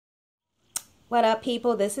What up,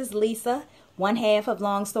 people? This is Lisa, one half of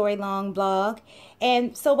Long Story Long blog.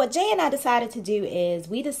 And so what Jay and I decided to do is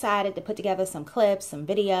we decided to put together some clips, some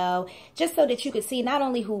video, just so that you could see not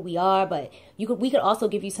only who we are, but we could also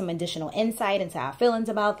give you some additional insight into our feelings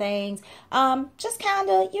about things. Just kind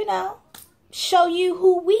of, show you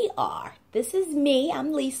who we are. This is me.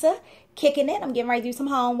 I'm Lisa. Kicking it. I'm getting ready to do some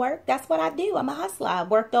homework. That's what I do. I'm a hustler. I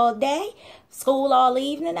worked all day, school all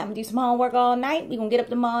evening. I'm going to do some homework all night. We're going to get up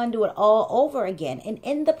tomorrow and do it all over again. And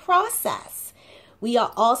in the process, we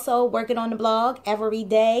are also working on the blog every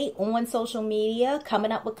day, on social media,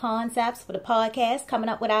 coming up with concepts for the podcast, coming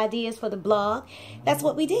up with ideas for the blog. That's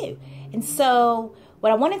what we do. And so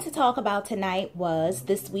what I wanted to talk about tonight was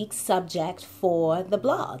this week's subject for the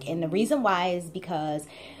blog. And the reason why is because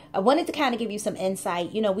I wanted to kind of give you some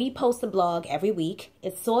insight. We post a blog every week.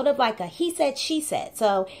 It's sort of like a he said, she said.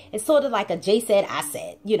 So it's sort of like a Jay said, I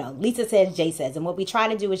said. Lisa says, Jay says. And what we try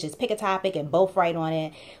to do is just pick a topic and both write on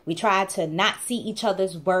it. We try to not see each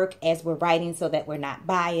other's work as we're writing so that we're not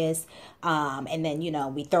biased. And then,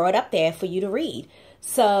 we throw it up there for you to read.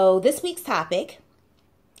 So this week's topic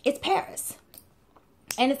is Paris.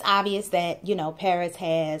 And it's obvious that, Paris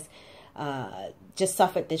has just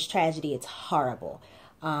suffered this tragedy. It's horrible.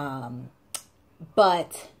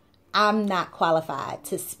 But I'm not qualified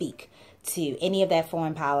to speak to any of that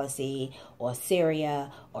foreign policy or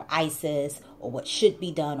Syria or ISIS or what should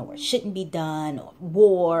be done or what shouldn't be done or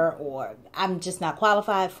war, or I'm just not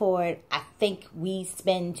qualified for it. I think we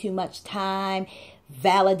spend too much time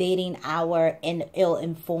validating our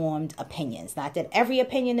ill-informed opinions. Not that every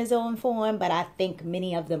opinion is ill-informed, but I think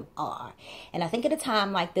many of them are. And I think at a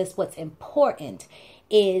time like this, what's important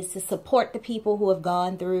is to support the people who have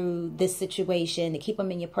gone through this situation, to keep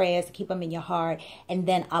them in your prayers, to keep them in your heart, and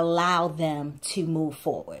then allow them to move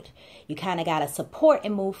forward. You kind of got to support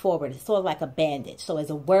and move forward. It's sort of like a bandage. So as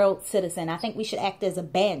a world citizen, I think we should act as a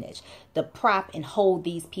bandage to prop and hold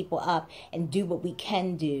these people up and do what we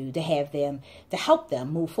can do to have them, to help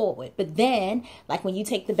them move forward. But then, like when you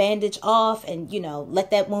take the bandage off and,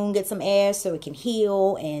 let that wound get some air so it can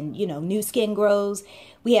heal and, new skin grows,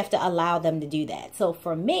 we have to allow them to do that. So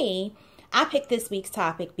for me, I picked this week's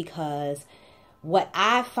topic because what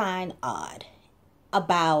I find odd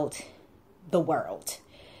about the world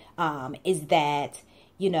is that,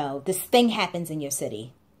 this thing happens in your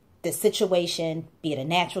city. The situation, be it a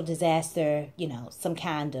natural disaster, some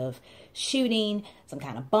kind of shooting, some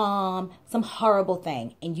kind of bomb, some horrible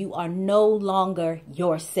thing. And you are no longer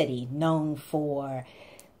your city known for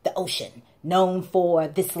the ocean, known for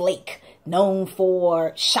this lake, known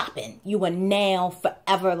for shopping. You are now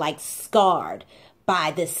forever scarred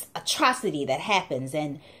by this atrocity that happens.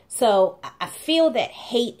 And so I feel that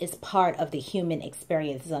hate is part of the human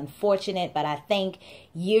experience. It's unfortunate, but I think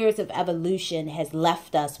years of evolution has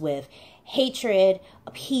left us with hatred,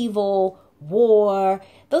 upheaval, war.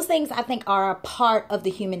 Those things I think are a part of the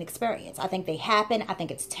human experience. I think they happen. I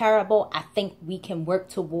think it's terrible. I think we can work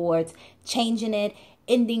towards changing it,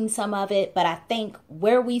 ending some of it. But I think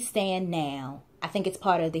where we stand now, I think it's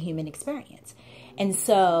part of the human experience. And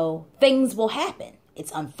so things will happen.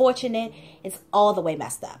 It's unfortunate. It's all the way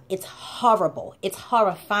messed up. It's horrible. It's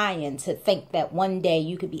horrifying to think that one day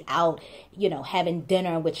you could be out, having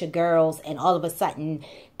dinner with your girls and all of a sudden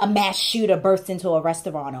a mass shooter bursts into a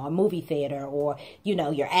restaurant or a movie theater, or,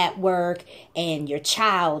 you're at work and your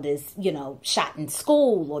child is, shot in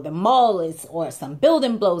school, or the mall is, or some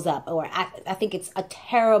building blows up. Or I think it's a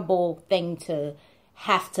terrible thing to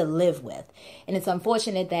have to live with. And it's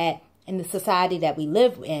unfortunate that in the society that we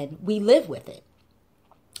live in, we live with it.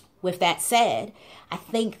 With that said, I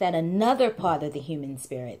think that another part of the human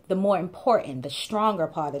spirit, the more important, the stronger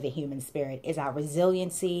part of the human spirit, is our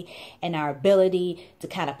resiliency and our ability to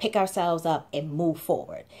kind of pick ourselves up and move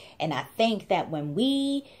forward. And I think that when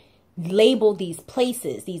we label these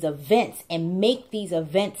places, these events, and make these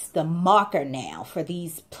events the marker now for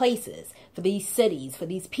these places, for these cities, for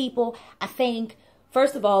these people, I think,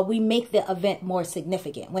 first of all, we make the event more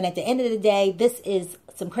significant. When at the end of the day, this is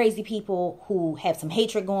some crazy people who have some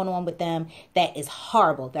hatred going on with them. That is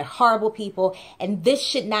horrible. They're horrible people. And this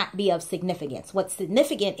should not be of significance. What's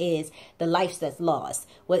significant is the lives that's lost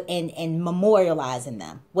and memorializing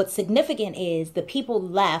them. What's significant is the people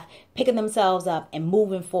left picking themselves up and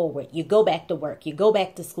moving forward. You go back to work. You go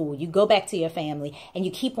back to school. You go back to your family. And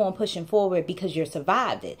you keep on pushing forward because you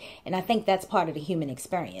survived it. And I think that's part of the human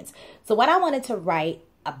experience. So what I wanted to write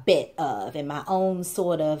a bit of in my own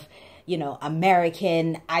sort of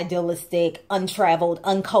American, idealistic, untraveled,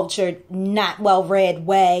 uncultured, not well-read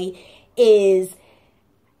way is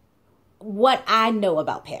what I know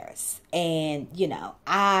about Paris. And, you know,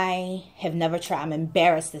 I have never tried, I'm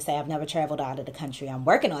embarrassed to say I've never traveled out of the country. I'm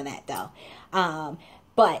working on that though.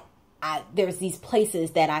 But there's these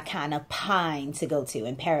places that I kind of pine to go to,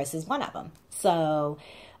 and Paris is one of them. So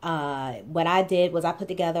what I did was I put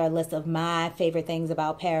together a list of my favorite things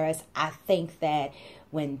about Paris. I think that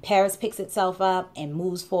when Paris picks itself up and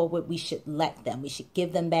moves forward, we should let them. We should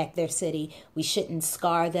give them back their city. We shouldn't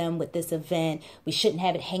scar them with this event. We shouldn't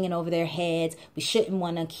have it hanging over their heads. We shouldn't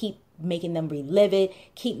want to keep making them relive it,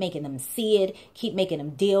 keep making them see it, keep making them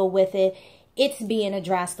deal with it. It's being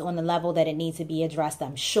addressed on the level that it needs to be addressed,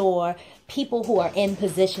 I'm sure. People who are in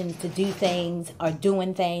positions to do things are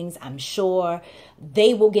doing things, I'm sure.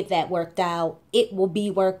 They will get that worked out. It will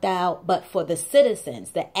be worked out. But for the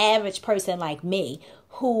citizens, the average person like me,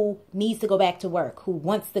 who needs to go back to work, who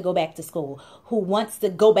wants to go back to school, who wants to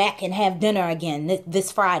go back and have dinner again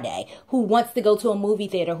this Friday, who wants to go to a movie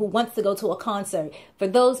theater, who wants to go to a concert. For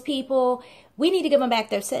those people, we need to give them back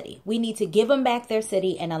their city. We need to give them back their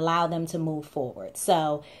city and allow them to move forward.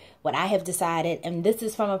 So what I have decided, and this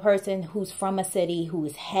is from a person who's from a city who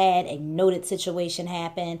has had a noted situation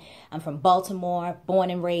happen. I'm from Baltimore,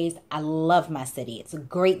 born and raised. I love my city. It's a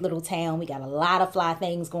great little town. We got a lot of fly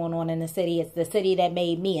things going on in the city. It's the city that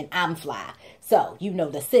made me, and I'm fly. So, you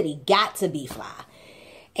know, the city got to be fly.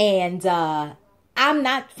 And I'm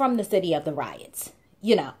not from the city of the riots.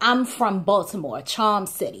 You know, I'm from Baltimore, Charm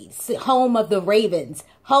City, home of the Ravens,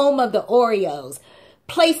 home of the Oreos,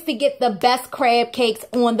 place to get the best crab cakes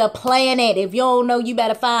on the planet. If you don't know, you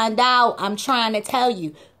better find out. I'm trying to tell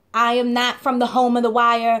you. I am not from the home of The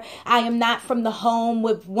Wire. I am not from the home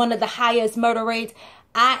with one of the highest murder rates.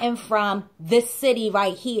 I am from this city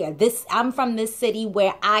right here. I'm from this city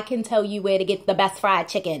where I can tell you where to get the best fried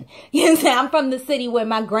chicken. You know what I'm saying? I'm from the city where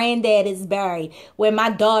my granddad is buried, where my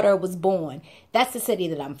daughter was born. That's the city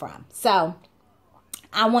that I'm from. So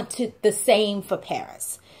I want the same for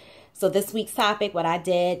Paris. So this week's topic, what I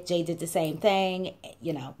did, Jay did the same thing.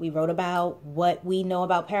 You know, we wrote about what we know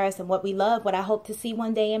about Paris and what we love, what I hope to see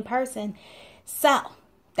one day in person. So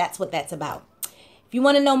that's what that's about. If you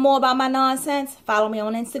want to know more about my nonsense, follow me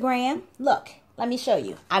on Instagram. Look, let me show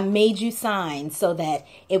you. I made you signs so that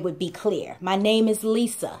it would be clear. My name is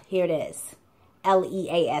Leasa. Here it is.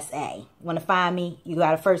 Leasa. Want to find me? You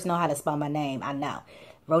got to first know how to spell my name. I know.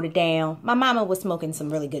 Wrote it down. My mama was smoking some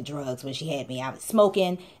really good drugs when she had me. I was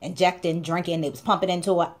smoking, injecting, drinking. It was pumping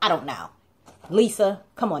into her. I don't know. Leasa,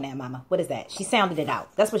 come on now, mama. What is that? She sounded it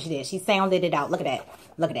out. That's what she did. She sounded it out. Look at that.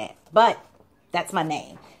 Look at that. But that's my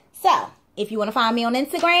name. So if you want to find me on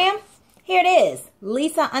Instagram, here it is.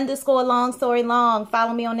 Leasa_long story long.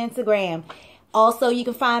 Follow me on Instagram. Also, you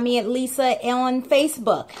can find me at Leasa on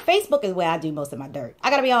Facebook. Facebook is where I do most of my dirt. I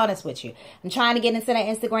got to be honest with you. I'm trying to get into that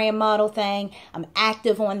Instagram model thing. I'm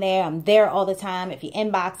active on there. I'm there all the time. If you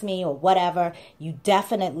inbox me or whatever,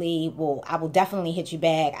 I will definitely hit you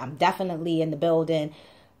back. I'm definitely in the building.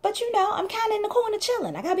 But you know, I'm kind of in the corner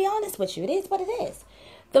chilling. I got to be honest with you. It is what it is.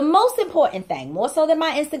 The most important thing, more so than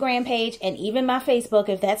my Instagram page and even my Facebook,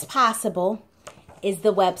 if that's possible, is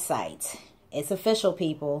the website. It's official,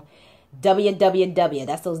 people. www.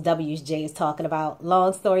 That's those W's Jay is talking about.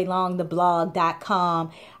 Long story long,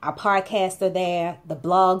 theblog.com. Our podcasts are there. The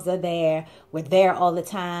blogs are there. We're there all the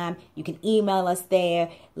time. You can email us there.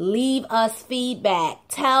 Leave us feedback.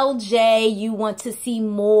 Tell Jay you want to see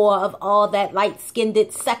more of all that light-skinned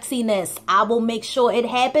sexiness. I will make sure it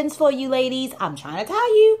happens for you, ladies. I'm trying to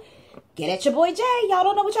tell you. Get at your boy Jay. Y'all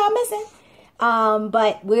don't know what y'all missing.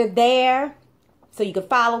 But we're there. So you can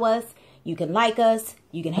follow us. You can like us.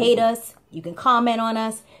 You can hate us. You can comment on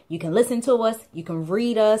us. You can listen to us. You can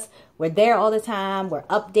read us. We're there all the time. We're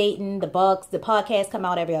updating the blogs. The podcasts come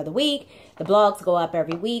out every other week. The blogs go up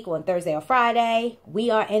every week on Thursday or Friday.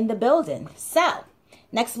 We are in the building. So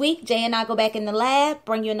next week, Jay and I go back in the lab,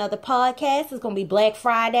 bring you another podcast. It's going to be Black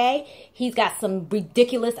Friday. He's got some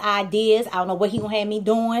ridiculous ideas. I don't know what he's going to have me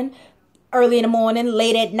doing. Early in the morning,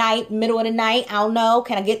 late at night, middle of the night. I don't know.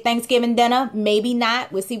 Can I get Thanksgiving dinner? Maybe not.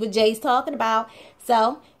 We'll see what Jay's talking about.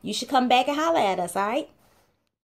 So you should come back and holler at us, all right?